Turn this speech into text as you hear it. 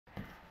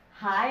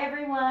Hi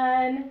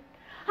everyone.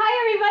 Hi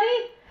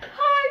everybody.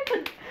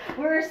 Hi.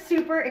 We're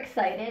super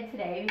excited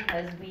today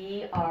because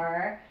we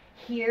are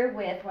here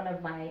with one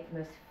of my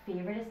most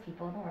favoriteest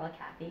people in the world,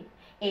 Kathy,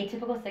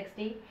 Atypical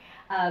 60,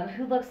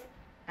 who looks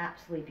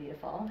absolutely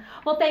beautiful.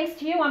 Well, thanks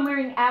to you, I'm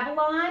wearing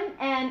Avalon,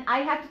 and I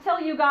have to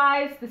tell you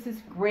guys, this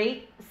is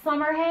great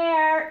summer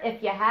hair.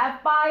 If you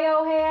have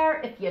bio hair,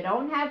 if you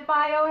don't have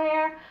bio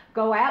hair,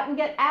 go out and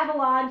get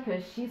Avalon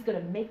because she's gonna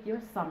make your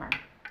summer.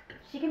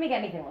 She can make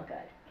anything look good,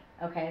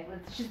 okay?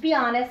 Let's just be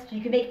honest,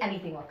 you can make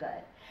anything look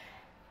good.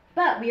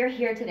 But we are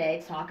here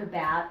today to talk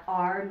about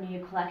our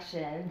new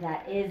collection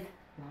that is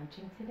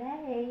launching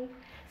today,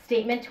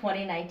 Statement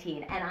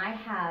 2019, and I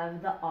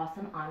have the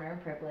awesome honor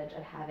and privilege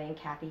of having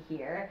Kathy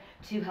here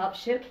to help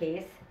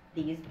showcase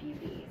these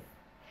beauties.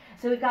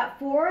 So we've got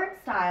 4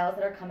 styles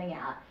that are coming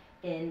out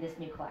in this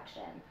new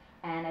collection,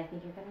 and I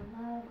think you're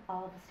gonna love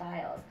all of the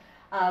styles.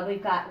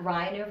 We've got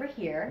Ryan over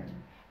here,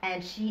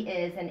 and she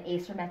is an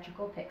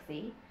asymmetrical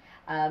pixie.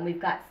 We've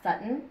got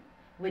Sutton,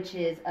 which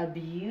is a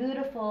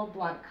beautiful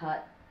blunt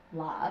cut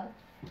lob.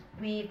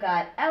 We've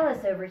got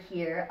Ellis over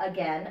here,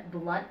 again,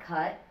 blunt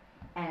cut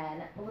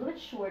and a little bit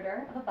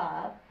shorter of a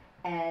bob,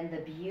 and the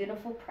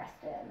beautiful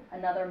Preston,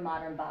 another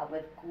modern bob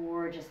with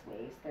gorgeous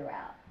waves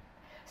throughout.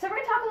 So we're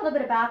going to talk a little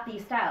bit about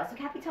these styles. So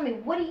Kathy, tell me,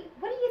 what do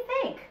you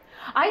think?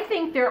 I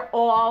think they're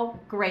all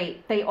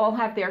great. They all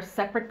have their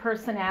separate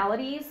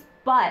personalities,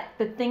 but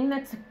the thing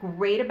that's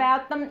great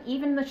about them,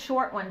 even the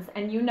short ones,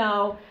 and you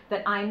know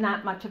that I'm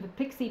not much of a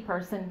pixie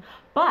person,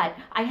 but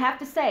I have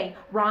to say,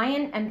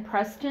 Ryan and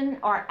Preston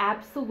are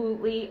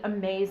absolutely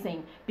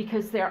amazing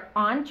because they're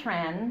on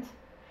trend.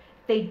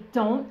 They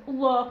don't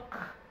look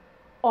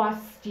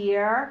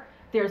austere.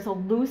 There's a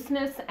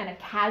looseness and a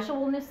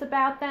casualness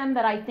about them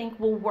that I think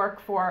will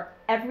work for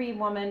every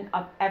woman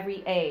of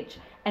every age.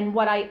 And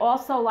what I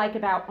also like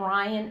about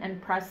Ryan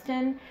and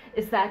Preston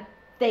is that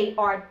they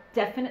are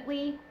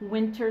definitely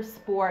winter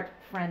sport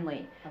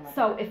friendly.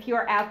 So if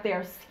you're out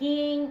there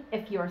skiing,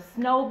 if you're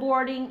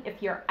snowboarding,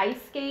 if you're ice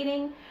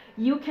skating,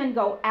 you can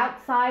go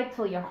outside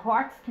till your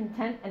heart's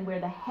content and wear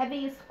the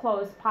heaviest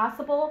clothes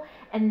possible,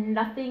 and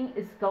nothing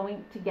is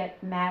going to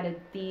get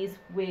matted. These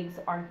wigs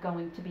are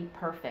going to be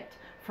perfect.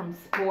 From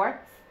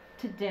sports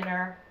to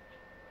dinner,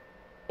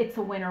 it's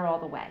a winner all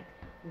the way.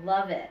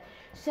 Love it.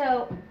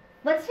 So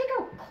let's take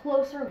a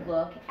closer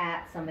look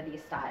at some of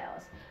these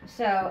styles.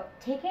 So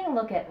taking a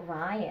look at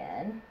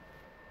Ryan,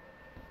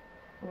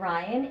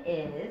 Ryan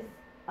is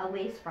a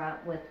lace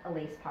front with a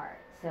lace part.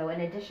 So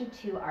in addition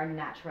to our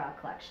natural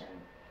collection,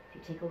 if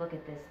you take a look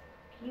at this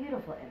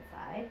beautiful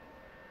inside,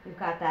 we've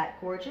got that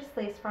gorgeous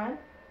lace front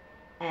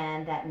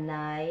and that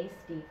nice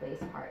deep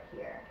lace part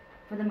here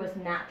for the most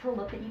natural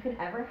look that you could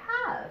ever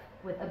have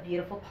with a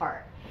beautiful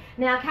part.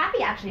 Now,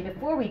 Kathy actually,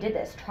 before we did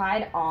this,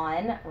 tried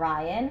on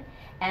Ryan,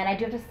 and I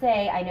do have to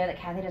say, I know that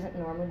Kathy doesn't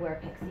normally wear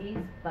pixies,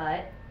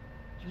 but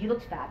you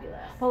looked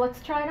fabulous. Well,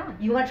 let's try it on.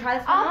 You want to try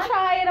this one on? I'll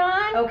try it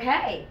on.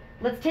 Okay,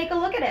 let's take a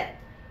look at it.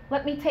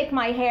 Let me take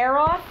my hair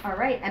off. All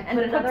right, and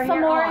put another put some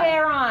hair more on.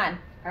 hair on.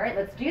 All right,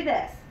 let's do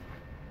this.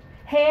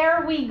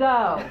 Here we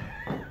go.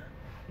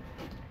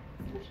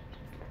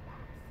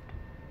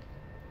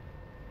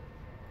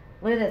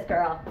 Look at this,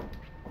 girl.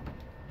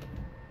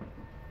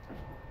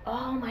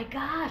 Oh my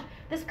gosh,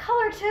 this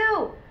color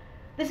too.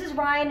 This is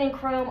Ryan in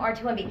Chrome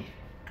R21B.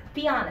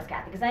 Be honest,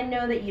 Kathy, because I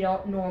know that you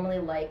don't normally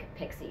like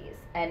pixies,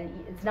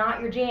 and it's not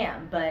your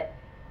jam, but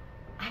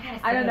I gotta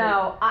say. I don't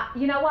know.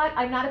 You know what?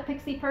 I'm not a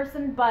pixie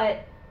person,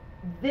 but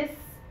this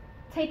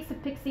takes a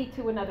pixie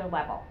to another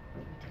level.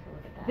 Take a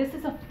look at that. This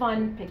is a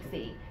fun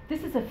pixie.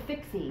 This is a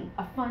fixie,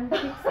 a fun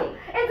pixie.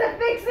 It's a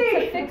pixie!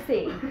 It's a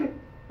fixie.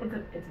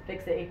 It's a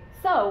pixie.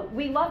 So,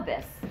 we love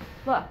this.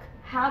 Look.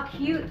 How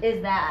cute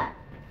is that?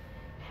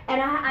 And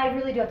I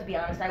really do have to be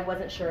honest, I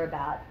wasn't sure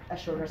about a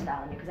shorter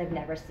style on you because I've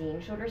never seen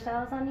shorter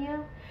styles on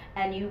you.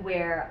 And you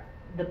wear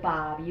the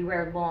bob, you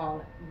wear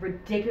long,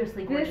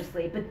 ridiculously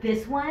gorgeously, but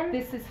this one,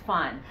 This is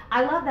fun.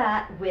 I love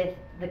that with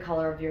the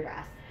color of your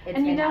dress. It's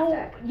And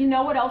fantastic. you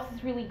know what else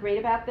is really great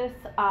about this?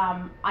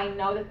 I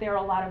know that there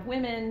are a lot of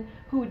women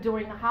who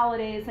during the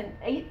holidays and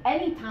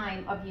any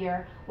time of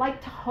year like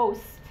to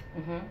host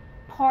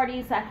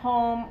parties at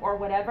home or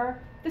whatever.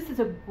 This is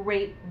a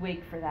great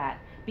wig for that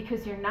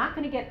because you're not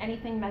going to get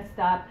anything messed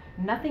up.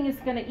 Nothing is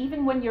going to,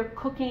 even when you're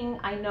cooking,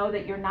 I know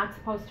that you're not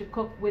supposed to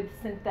cook with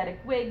synthetic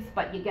wigs,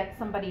 but you get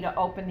somebody to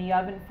open the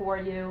oven for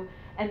you,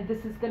 and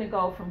this is going to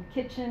go from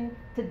kitchen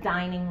to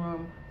dining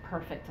room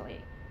perfectly.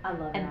 I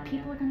love it. And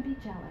people are going to be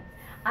jealous.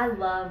 I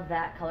love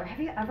that color. Have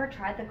you ever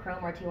tried the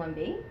Chrome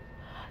RT1B?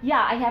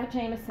 Yeah, I have a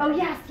Jameson. Oh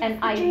yes,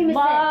 and the I Jameson.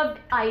 love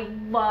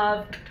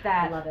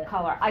that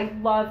color. I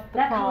love the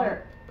that chrome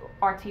color.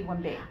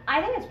 RT1B. I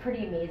think it's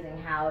pretty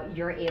amazing how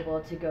you're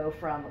able to go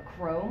from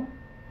chrome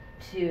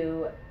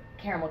to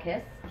caramel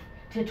kiss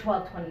to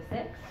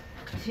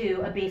 1226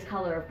 to a base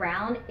color of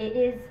brown. It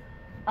is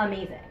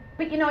amazing.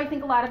 But you know, I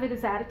think a lot of it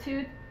is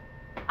attitude.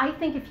 I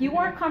think if you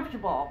are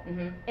comfortable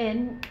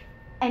in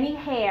any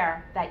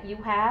hair that you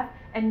have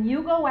and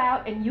you go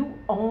out and you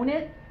own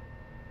it,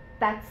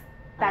 that's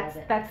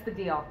That's the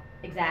deal.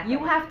 Exactly.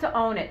 You have to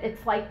own it.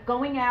 It's like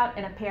going out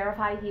in a pair of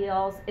high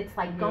heels. It's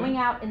like going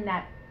out in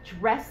that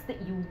dress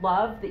that you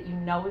love, that you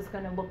know is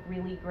going to look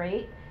really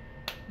great.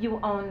 You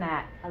own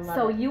that. I love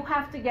so it. you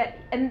have to get,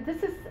 and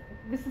this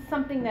is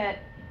something that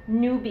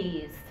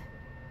newbies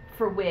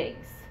for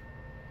wigs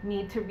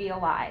need to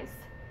realize.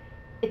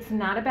 It's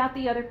not about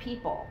the other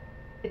people.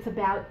 It's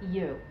about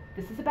you.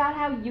 This is about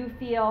how you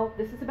feel.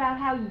 This is about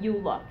how you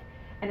look.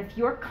 And if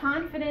you're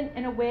confident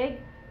in a wig,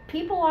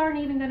 people aren't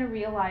even going to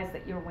realize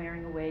that you're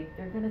wearing a wig.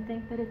 They're going to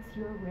think that it's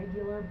your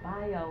regular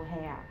bio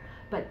hair.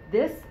 But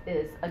this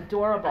is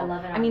adorable. I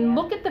love it. I mean,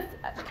 look at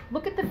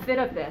the fit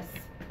of this.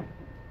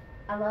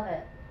 I love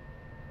it.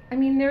 I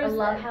mean, I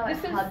love how it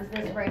hugs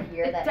this right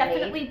here. It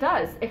definitely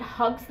does. It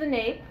hugs the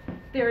nape.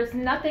 There is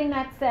nothing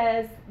that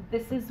says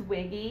this is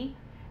wiggy.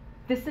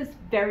 This is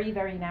very,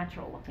 very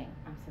natural looking.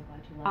 I'm so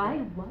glad you love it.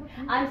 I love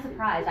it. I'm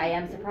surprised. I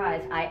am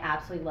surprised. I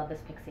absolutely love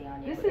this pixie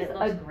on you. This is it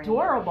looks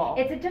adorable.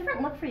 Great. It's a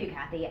different look for you,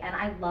 Kathy, and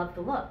I love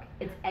the look.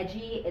 It's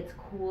edgy, it's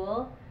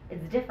cool,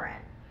 it's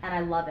different, and I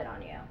love it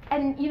on you.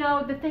 And you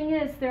know, the thing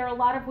is, there are a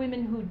lot of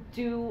women who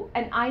do,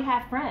 and I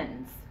have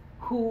friends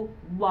who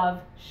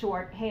love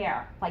short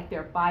hair. Like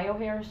their bio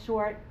hair is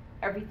short,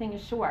 everything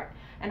is short.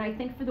 And I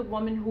think for the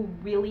woman who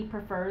really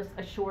prefers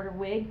a shorter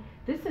wig,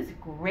 this is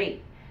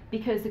great,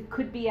 because it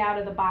could be out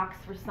of the box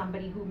for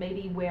somebody who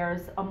maybe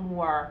wears a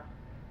more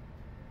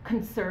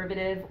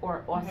conservative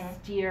or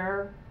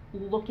austere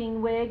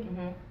looking wig.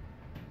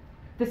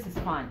 This is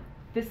fun.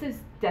 This is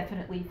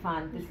definitely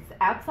fun. This is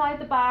outside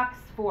the box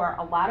for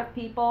a lot of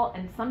people,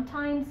 and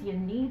sometimes you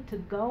need to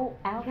go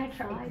outside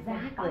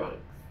the box.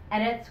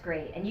 And it's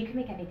great. And you can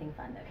make anything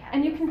fun though, Kathy.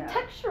 And you can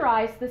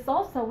texturize this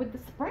also with the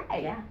spray.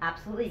 Yeah,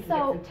 absolutely. You can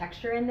get some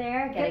texture in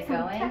there, get it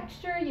going. Some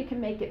texture, you can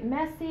make it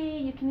messy,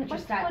 you can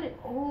put it.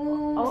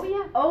 Oh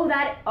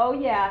yeah. Oh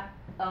yeah.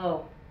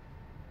 Oh,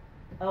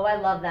 I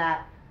love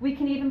that. We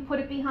can even put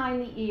it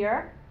behind the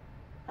ear.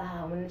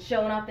 Oh, when it's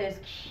showing off those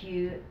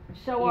cute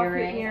Show off your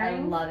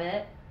earrings. I love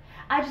it.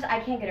 I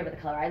can't get over the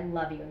color. I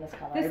love you in this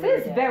color. This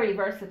is very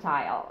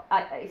versatile.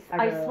 I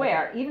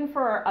swear, even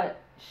for a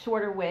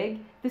shorter wig,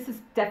 this is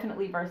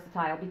definitely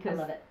versatile, because I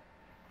love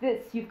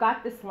it. You've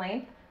got this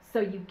length, so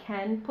you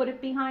can put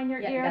it behind your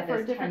ear for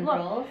a different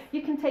look.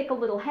 You can take a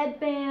little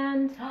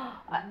headband,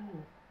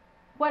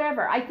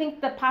 whatever. I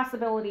think the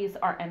possibilities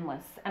are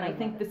endless, and I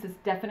think this is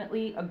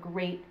definitely a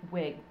great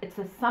wig. It's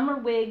a summer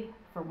wig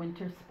for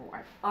winter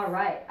sport. All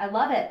right, I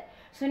love it.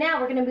 So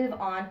now we're going to move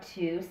on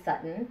to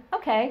Sutton.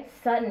 Okay.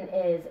 Sutton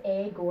is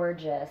a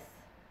gorgeous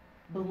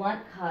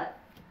blunt cut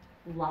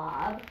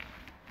lob.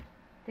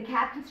 The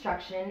cap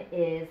construction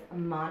is a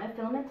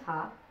monofilament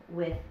top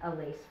with a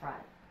lace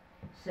front.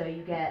 So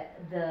you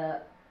get the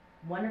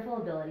wonderful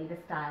ability to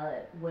style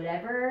it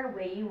whatever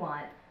way you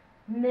want.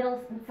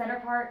 Middle,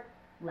 center part,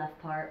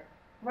 left part,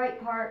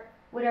 right part,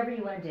 whatever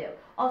you want to do.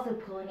 Also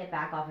pulling it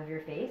back off of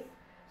your face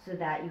so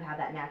that you have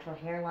that natural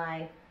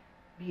hairline.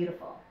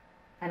 Beautiful.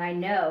 And I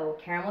know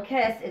Caramel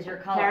Kiss is your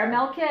color.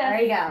 Caramel Kiss.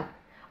 There you go.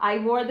 I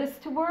wore this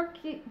to work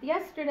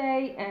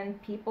yesterday,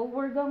 and people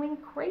were going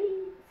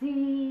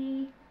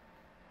crazy.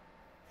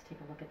 Let's take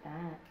a look at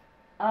that.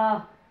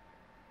 Oh,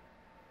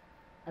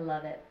 I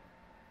love it.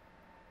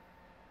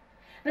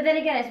 But then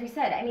again, as we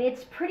said, I mean,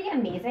 it's pretty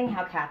amazing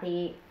how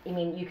Kathy, I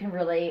mean, you can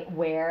really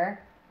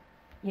wear,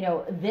 you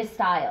know, this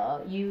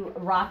style. You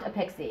rocked a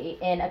pixie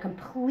in a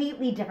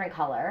completely different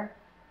color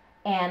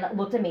and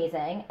looked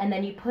amazing. And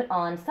then you put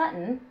on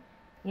Sutton,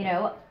 you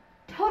know,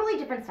 totally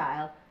different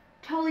style,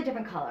 totally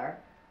different color,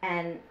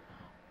 and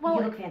you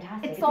look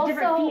fantastic. It's also a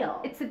different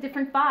feel. It's a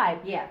different vibe.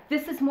 Yeah.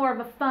 This is more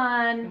of a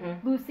fun,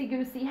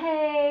 loosey-goosey,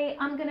 hey,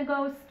 I'm going to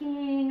go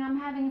skiing, I'm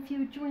having a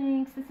few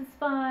drinks, this is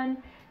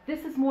fun.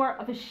 This is more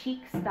of a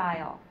chic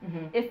style.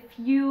 If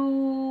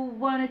you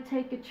want to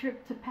take a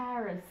trip to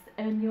Paris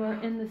and you're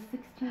in the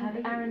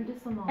 16th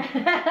arrondissement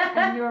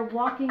and you're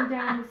walking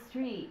down the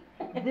street,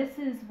 this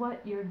is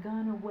what you're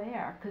going to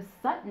wear, because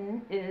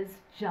Sutton is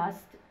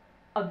just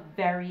a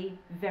very,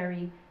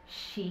 very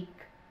chic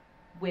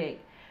wig.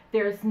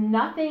 There's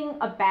nothing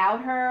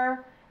about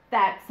her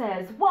that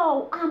says,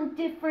 whoa, I'm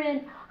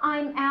different,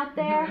 I'm out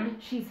there.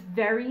 She's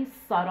very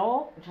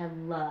subtle. Which I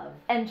love.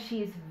 And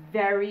she's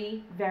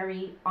very,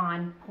 very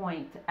on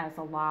point as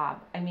a lob.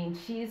 I mean,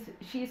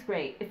 she's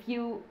great. If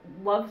you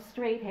love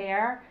straight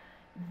hair,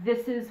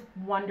 this is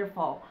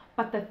wonderful.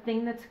 But the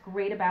thing that's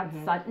great about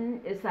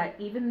Sutton is that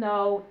even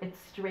though it's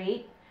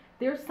straight,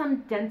 there's some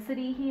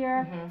density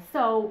here,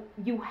 so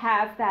you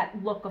have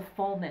that look of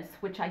fullness,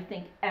 which I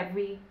think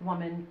every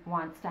woman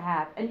wants to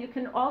have. And you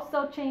can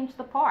also change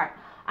the part.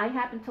 I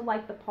happen to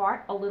like the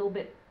part a little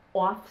bit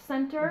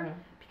off-center,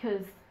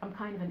 because I'm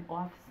kind of an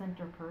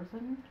off-center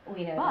person.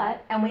 We know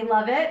that. And we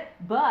love it.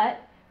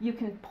 But you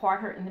can part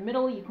her in the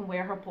middle, you can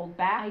wear her pulled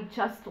back. I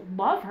just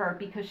love her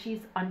because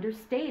she's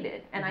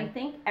understated. And I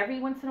think every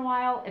once in a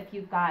while, if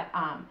you've got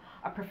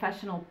a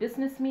professional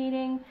business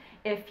meeting,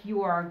 if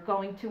you are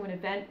going to an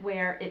event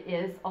where it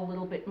is a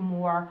little bit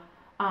more,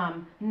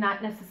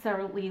 not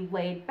necessarily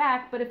laid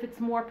back, but if it's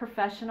more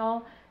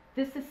professional,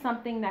 this is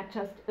something that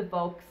just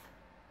evokes,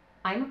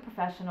 I'm a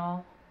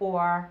professional,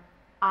 or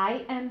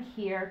I am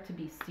here to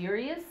be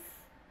serious,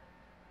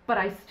 but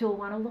I still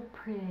want to look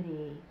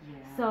pretty.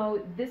 Yeah.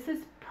 So this is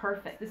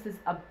perfect. This is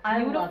a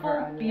I love her beautiful,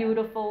 on you.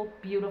 beautiful,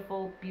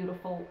 beautiful,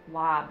 beautiful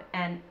lob.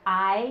 And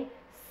I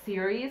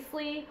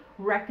seriously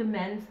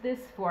recommend this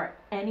for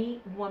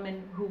any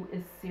woman who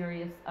is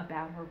serious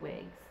about her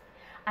wigs.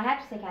 I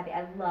have to say, Kathy,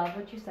 I love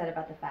what you said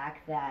about the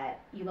fact that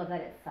you love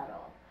that it's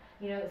subtle.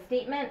 You know,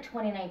 Statement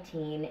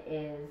 2019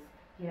 is,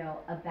 you know,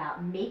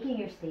 about making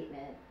your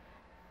statement,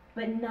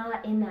 but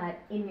not in that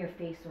in your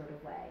face sort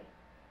of way.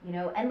 You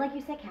know, and like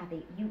you said,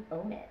 Kathy, you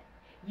own it.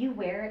 You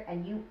wear it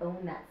and you own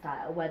that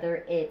style.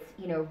 Whether it's,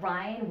 you know,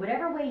 Ryan,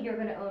 whatever way you're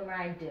going to own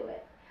Ryan, do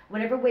it.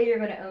 Whatever way you're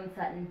going to own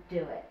Sutton, do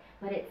it.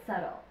 But it's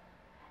subtle.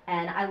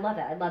 And I love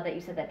that. I love that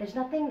you said that. There's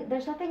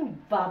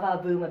nothing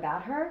va-va-boom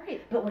about her,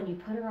 but when you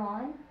put her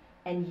on,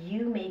 and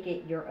you make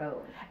it your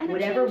own, and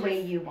whatever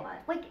way you want.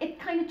 Like, it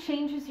kind of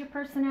changes your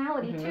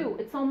personality too.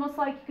 It's almost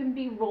like you can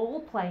be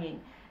role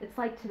playing. It's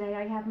like, today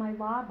I have my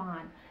lob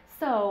on,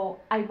 so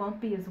I won't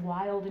be as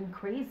wild and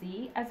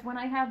crazy as when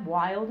I have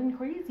wild and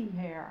crazy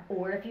hair.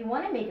 Or if you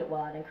want to make it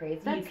wild and crazy,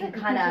 That's you can it.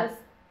 kind of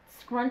just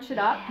scrunch it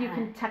up. You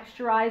can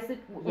texturize it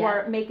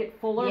or make it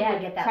fuller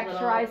with get that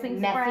texturizing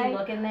little spray. messy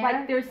look in there.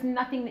 Like, there's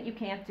nothing that you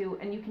can't do,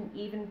 and you can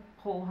even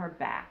pull her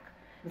back.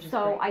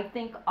 So I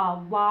think a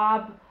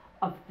lob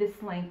of this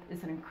length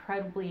is an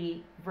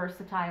incredibly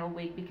versatile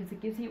wig because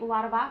it gives you a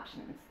lot of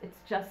options. It's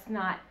just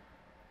not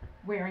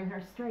wearing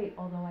her straight,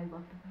 although I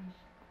love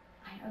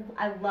the way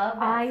I love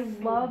that. I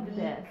love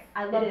this.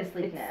 I love the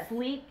sleekness. It's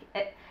sleek.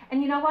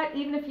 And you know what?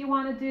 Even if you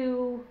want to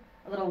do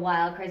a little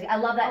wild, crazy. I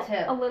love that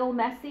too. A little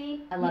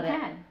messy, I love you it.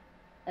 can.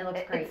 It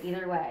looks great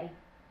either way.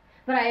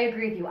 But I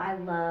agree with you. I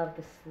love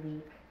the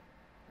sleek,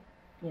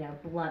 you know,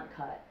 blunt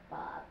cut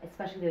bob,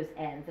 especially those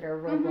ends that are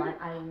real blunt.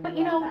 I love But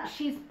you know, that.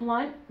 she's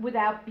blunt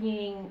without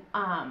being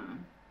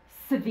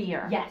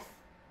severe. Yes.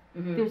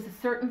 There's a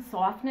certain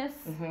softness.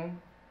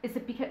 Is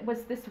it because,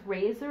 was this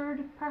razored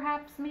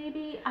perhaps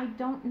maybe? I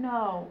don't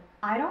know.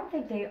 I don't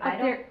think they, But I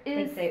don't there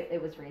think is-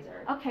 it was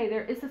razored. Okay,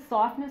 there is a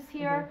softness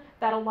here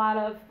that a lot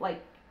of,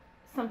 like,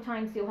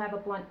 sometimes you'll have a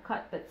blunt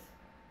cut that's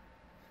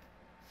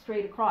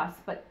straight across,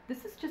 but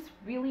this is just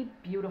really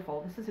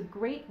beautiful. This is a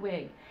great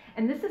wig.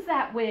 And this is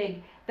that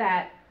wig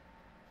that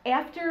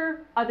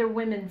after other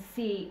women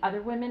see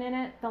other women in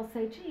it, they'll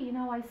say, gee, you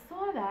know, I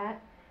saw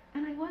that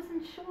and I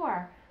wasn't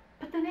sure.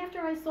 But then after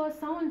I saw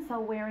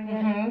so-and-so wearing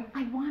it,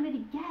 I wanted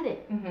to get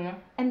it.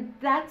 And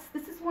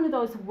this is one of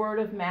those word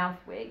of mouth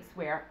wigs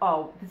where,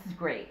 oh, this is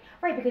great.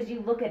 Right, because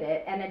you look at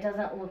it and it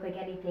doesn't look like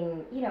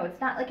anything, you know,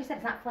 it's not, like you said,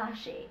 it's not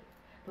flashy.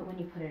 But when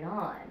you put it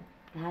on,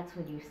 that's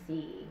when you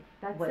see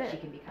what she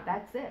can become.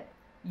 That's it.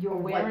 You're or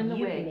wearing what the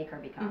you wig. can make her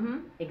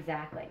become.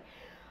 Exactly.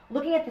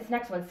 Looking at this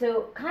next one,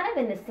 so kind of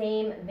in the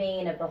same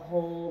vein of the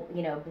whole,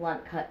 you know,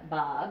 blunt cut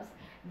bobs,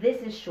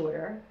 this is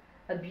shorter,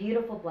 a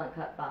beautiful blunt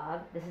cut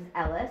bob. This is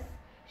Ellis.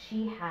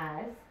 She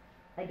has,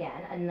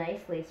 again, a nice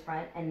lace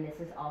front, and this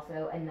is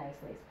also a nice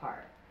lace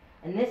part.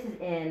 And this is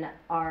in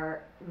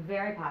our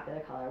very popular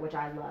color, which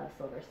I love,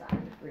 Silver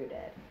Sun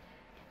Rooted.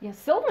 Yeah,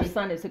 Silver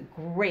Sun is a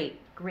great,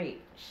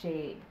 great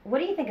shade. What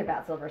do you think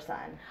about Silver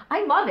Sun?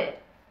 I love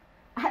it.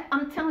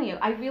 I'm telling you,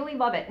 I really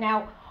love it.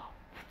 Now,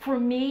 for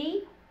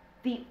me,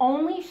 the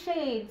only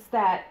shades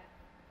that,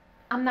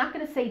 I'm not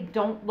going to say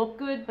don't look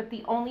good, but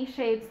the only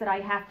shades that I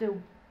have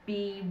to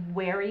be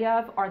wary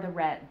of are the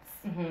reds.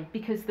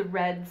 Because the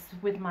reds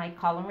with my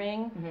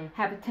coloring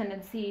have a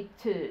tendency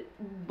to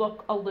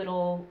look a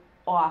little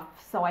off.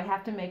 So I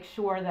have to make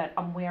sure that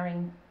I'm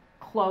wearing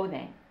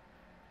clothing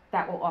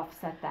that will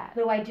offset that.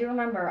 Though I do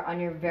remember on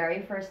your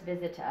very first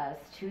visit to us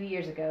 2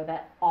 years ago,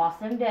 that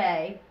awesome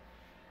day,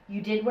 you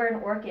did wear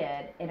an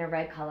orchid in a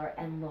red color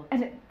and looked.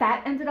 And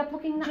that ended up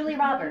looking Julia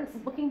Roberts.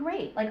 looking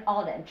great. Like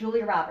Alden,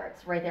 Julia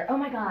Roberts, right there. Oh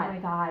my God. Oh my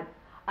God.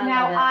 I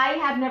Now, love it. I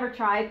have never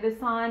tried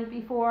this on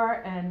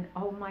before, and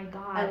oh my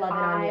God. I love it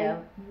on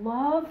you.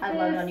 Love this. I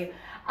love it on you.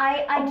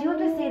 I do have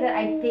to say that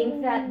I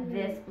think that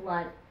this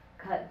blunt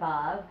cut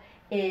bob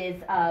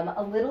is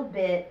a little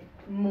bit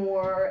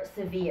more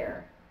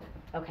severe.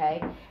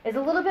 Okay, it's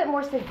a little bit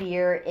more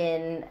severe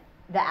in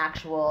the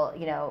actual,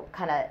 you know,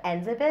 kind of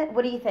ends of it.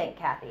 What do you think,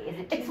 Kathy? Is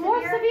it too It's severe?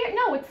 more severe.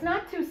 No, it's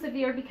not too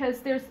severe because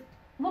there's,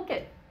 look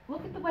at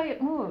the way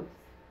it moves.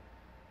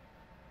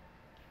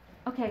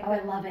 Okay. Oh,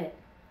 I love it.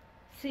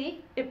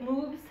 See, it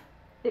moves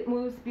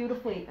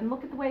beautifully, and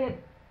look at the way it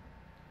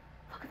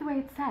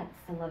sets.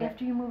 I love it.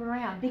 After you move it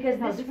around. Because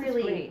No, this is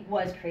really great.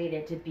 was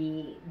created to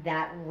be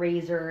that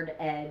razored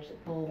edge,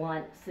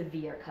 blunt,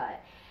 severe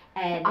cut.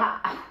 And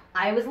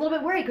I was a little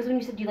bit worried because when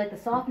you said you like the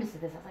softness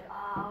of this, I was like,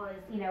 oh,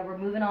 you know, we're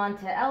moving on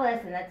to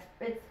Ellis, and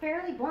it's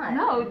fairly blunt.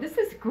 No, this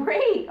is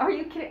great. Are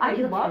you kidding? I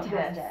You look love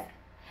fantastic. this.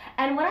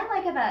 And what I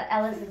like about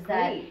Ellis This is is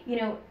that, great. you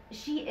know,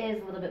 she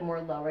is a little bit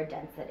more lower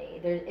density.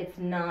 It's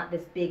not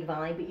this big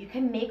volume, but you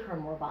can make her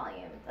more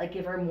volume, like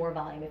give her more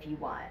volume if you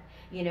want,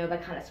 you know, by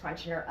kind of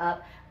scrunching her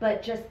up.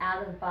 But just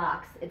out of the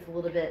box, it's a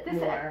little bit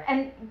more.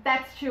 And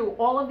that's true.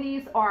 All of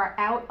these are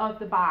out of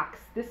the box.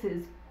 This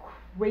is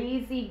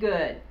crazy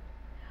good.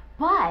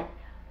 But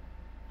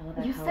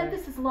you said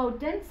this is low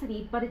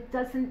density, but it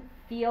doesn't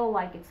feel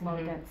like it's low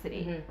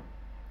density. Mm-hmm.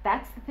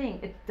 That's the thing.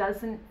 It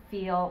doesn't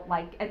feel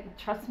like,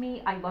 trust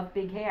me, I love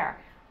big hair.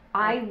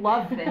 I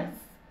love this.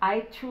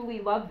 I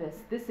truly love this.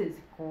 This is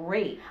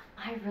great.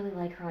 I really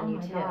like her on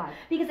you too. God.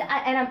 Because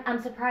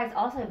I'm surprised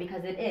also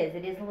because it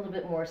is a little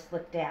bit more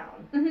slicked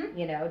down. Mm-hmm.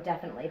 You know,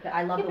 definitely. But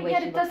I love the way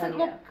yet she it looks doesn't on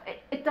look. you.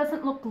 It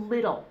doesn't look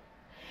little.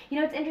 You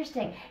know, it's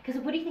interesting because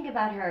what do you think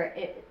about her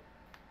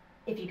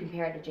if you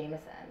compare it to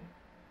Jameson?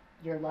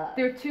 Your love.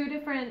 They're two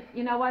different.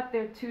 You know what?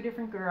 They're two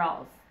different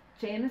girls.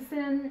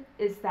 Jameson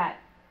is that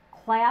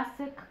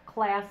classic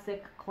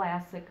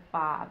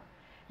bob.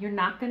 You're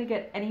not going to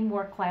get any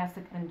more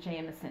classic than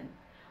Jameson.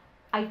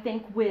 I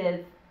think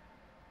with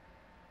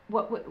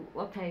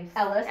Ellis.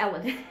 Ellis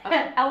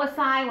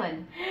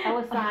Island.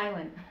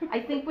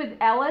 I think with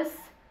Ellis,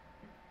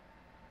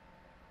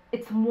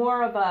 it's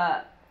more of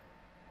a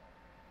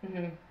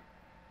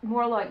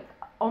more like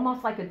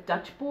almost like a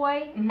Dutch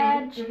boy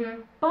edge.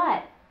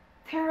 But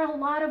there are a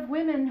lot of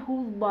women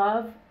who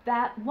love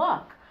that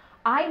look.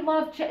 I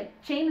love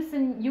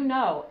Jameson, you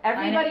know.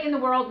 Everybody in the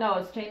world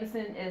knows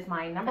Jameson is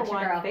my number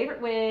one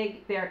favorite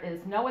wig. There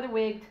is no other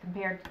wig to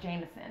compare to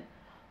Jameson.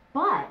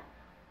 But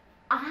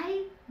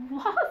I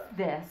love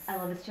this. I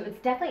love this too. It's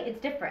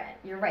different.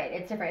 You're right.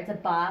 It's different. It's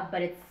a bob,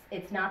 but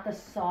it's not the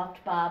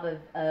soft bob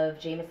of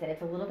Jameson.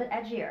 It's a little bit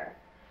edgier.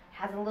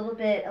 Has a little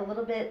bit of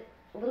attitude.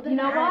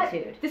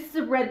 What? This is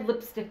a red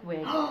lipstick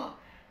wig.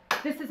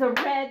 This is a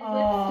red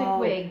lipstick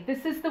wig.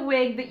 This is the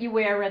wig that you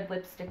wear red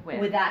lipstick with.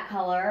 With that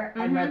color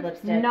and red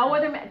lipstick. No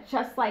other,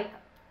 just like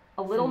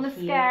a little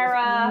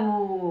mascara.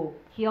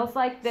 Heels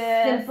like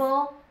this.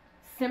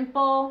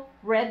 Simple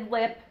red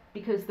lip,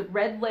 because the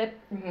red lip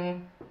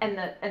and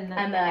the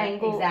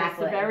angle, the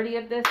severity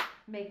of this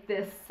make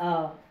this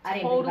I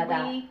didn't think about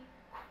that.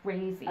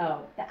 Crazy.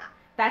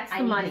 That's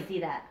the money. I need to see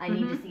that. I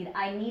need to see that.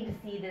 I need to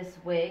see this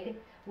wig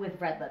with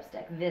red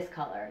lipstick, this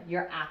color.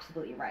 You're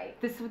absolutely right.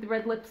 This with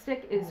red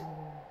lipstick is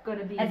going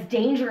to be... It's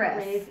dangerous.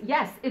 Crazy.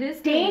 Yes, it is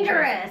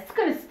dangerous. It's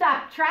going to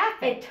stop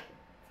traffic.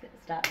 It's going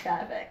to stop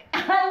traffic.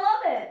 I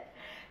love it.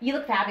 You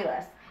look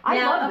fabulous.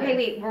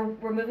 Wait,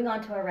 we're moving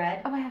on to a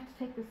red. Oh, I have to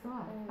take this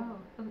off.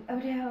 Oh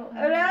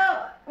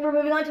no. We're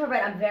moving on to a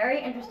red. I'm very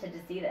interested to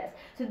see this.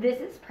 So this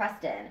is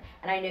Preston,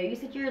 and I know you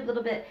said you're a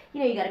little bit,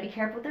 you know, you got to be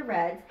careful with the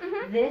reds.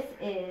 This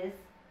is,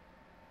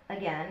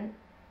 again,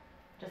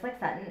 just like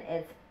Sutton,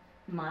 it's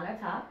mono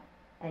top,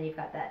 and you've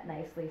got that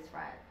nice lace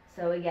front.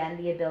 So again,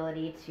 the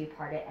ability to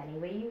part it any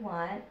way you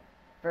want,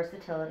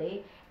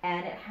 versatility,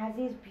 and it has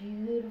these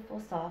beautiful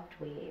soft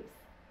waves.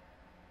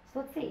 So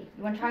let's see.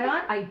 You want to try it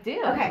on? I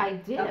do. Okay. I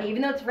do. Okay,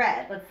 even though it's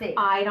red, let's see.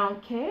 I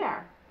don't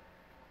care.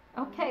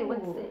 Okay,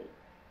 let's see.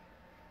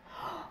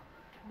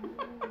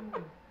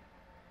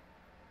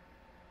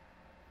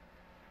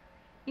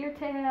 Ear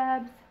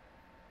tabs.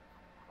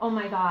 Oh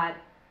my God.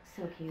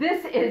 So cute.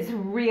 This is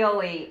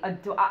really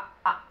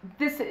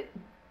this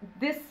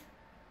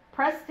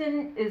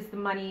Preston is the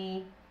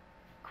money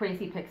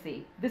crazy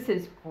pixie. This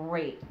is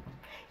great.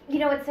 You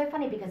know, it's so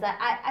funny because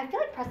I feel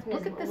like Preston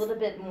is a little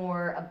bit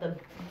more of the,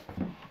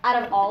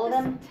 out of all of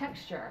them.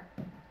 Texture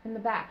in the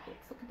back. Let's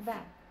look at the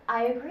back.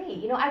 I agree.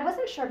 You know, I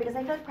wasn't sure because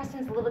I feel like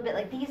Preston's a little bit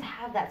like, these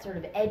have that sort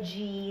of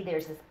edgy,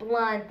 there's this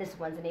blunt, this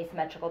one's an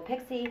asymmetrical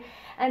pixie.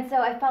 And so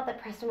I felt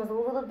that Preston was a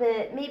little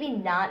bit, maybe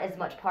not as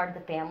much part of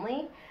the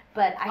family,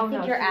 but I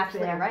think you're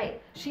absolutely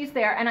right. She's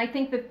there. And I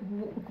think the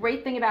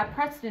great thing about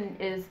Preston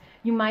is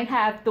you might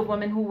have the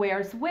woman who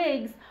wears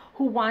wigs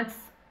who wants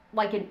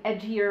like an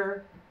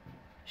edgier,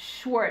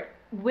 short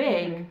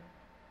wig,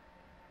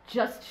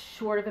 just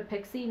short of a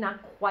pixie,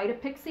 not quite a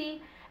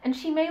pixie. And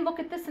she may look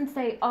at this and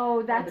say,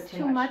 oh, that's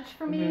too much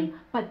for me,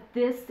 but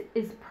this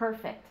is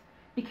perfect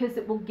because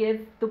it will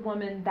give the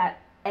woman that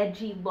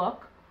edgy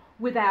look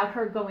without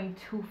her going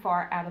too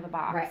far out of the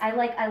box. Right. I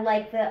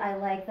like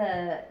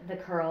the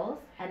curls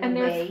and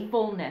there's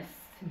fullness.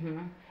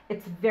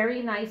 It's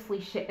very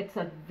nicely shaped. It's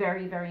a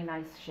very, very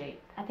nice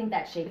shape. I think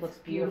that shape looks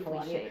beautiful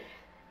on you. Shaped.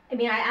 I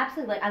mean, I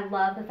absolutely I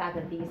love the fact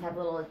that these have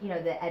little, you know,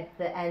 the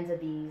ends of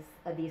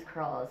these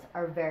curls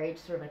are very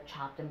sort of like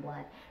chopped and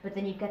blunt. But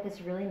then you've got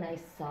this really nice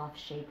soft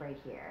shape right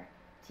here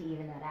to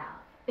even that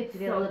out. It's a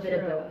little bit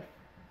of both.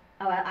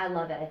 Oh, I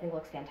love it. I think it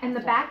looks fantastic. And the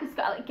back is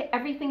got, like,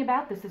 everything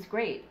about this is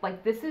great.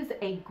 Like, this is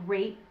a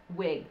great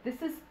wig. This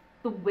is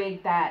the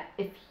wig that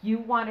if you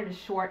wanted a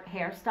short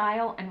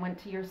hairstyle and went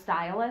to your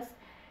stylist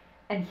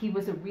and he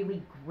was a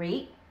really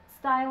great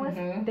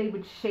stylist, they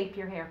would shape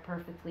your hair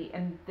perfectly,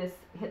 and this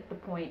hit the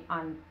point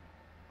on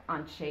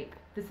shape.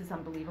 This is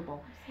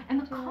unbelievable. And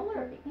the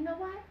color, you know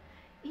what?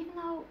 Even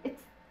though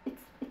it's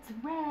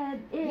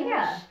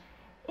red-ish,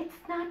 it's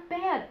not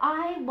bad.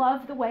 I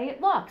love the way it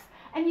looks.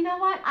 And you know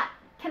what?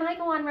 can I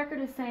go on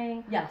record as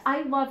saying, Yes.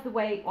 I love the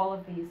way all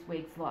of these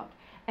wigs look.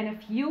 And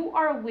if you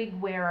are a wig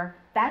wearer,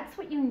 that's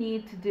what you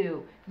need to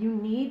do. You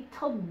need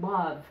to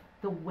love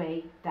the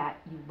way that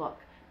you look.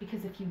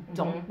 Because if you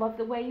don't love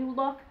the way you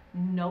look,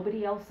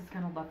 nobody else is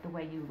going to love the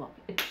way you look.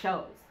 It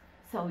shows.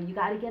 So you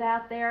got to get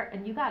out there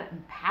and you got to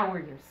empower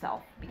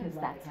yourself, because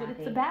that's what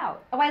it's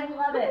about. Oh, I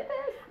love it.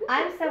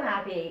 I'm so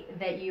happy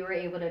that you were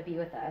able to be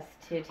with us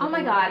to take Oh my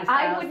a look at God, these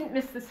I styles. wouldn't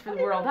miss this for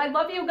the world. I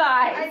love you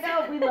guys. I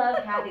know, we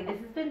love Kathy. This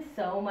has been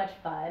so much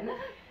fun.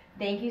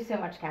 Thank you so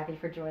much, Kathy,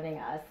 for joining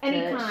us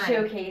Anytime. to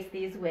showcase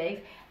these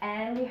wigs.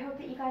 And we hope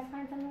that you guys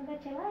find something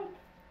that you like.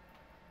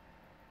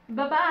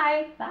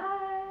 Bye-bye.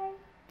 Bye.